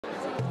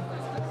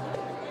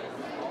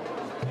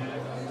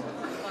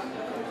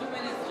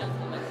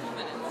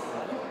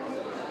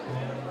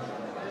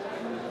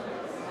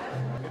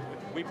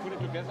we put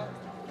it together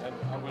and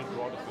I will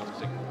draw the first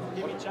signal.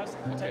 Give me just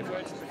 10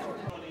 words before.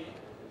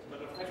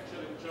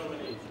 Manufactured in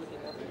Germany.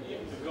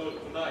 The gold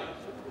tonight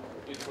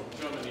is from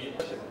Germany.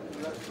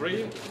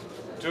 3,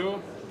 2,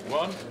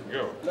 1,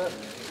 go.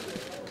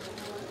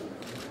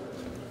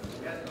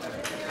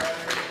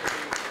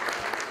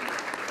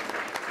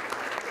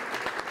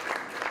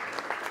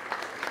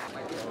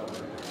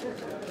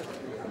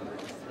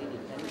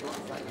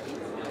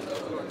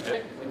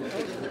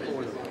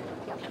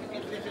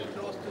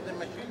 Close to the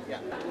machine, yeah.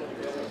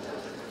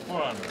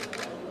 400.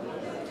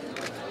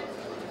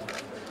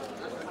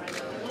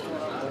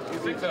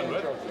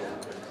 600.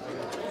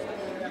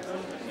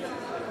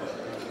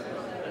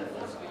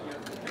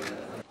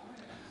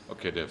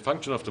 Okay, the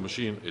function of the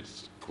machine,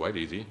 it's quite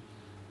easy.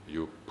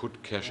 You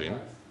put cash in,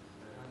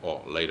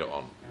 or later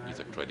on, these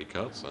are credit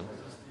cards,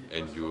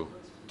 and you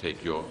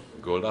take your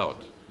gold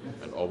out.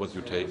 And always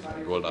you take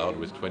gold out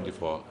with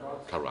 24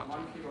 carat.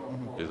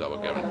 This is our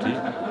guarantee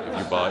if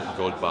you buy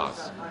gold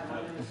bars.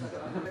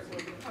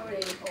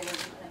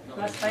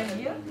 Last time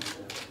here.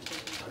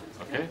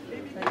 Okay?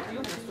 Thank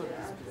you.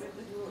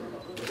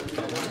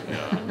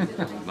 Ja,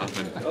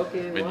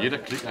 wenn jeder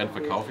Klick ein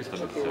Verkauf ist,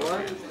 dann ist es ja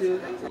okay.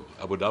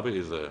 Abu Dhabi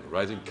is a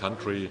rising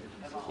country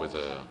with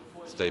a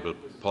stable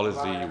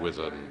policy, with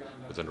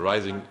a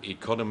rising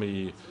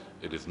economy.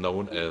 It is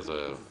known as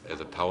a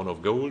town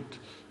of gold.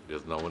 It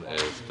is known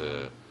as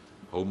the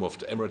home of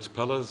the Emirates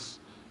Palace,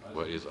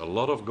 where is a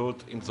lot of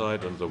gold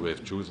inside, and so we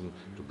have chosen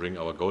to bring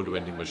our gold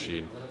vending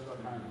machine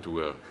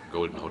to a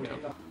golden hotel.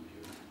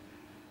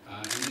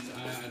 I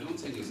don't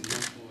think it's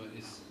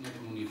not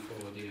only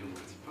for the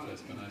Emirates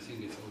Palace, but I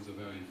think it's also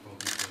very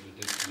important for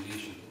the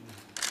destination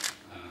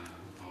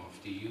of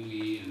the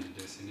UAE and the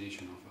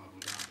destination of Abu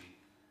Dhabi.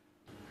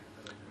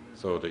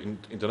 So the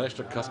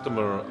international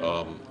customer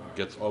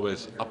gets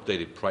always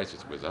updated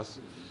prices with us.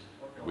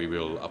 We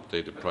will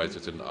update the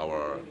prices in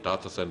our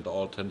data center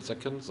all 10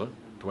 seconds,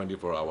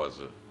 24 hours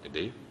a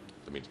day.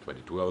 That means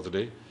 22 hours a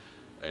day.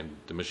 And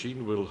the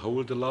machine will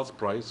hold the last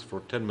price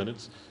for 10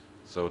 minutes,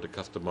 so the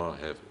customer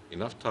have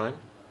enough time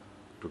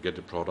to get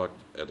the product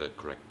at a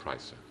correct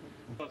price.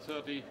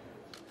 30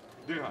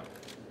 dirham.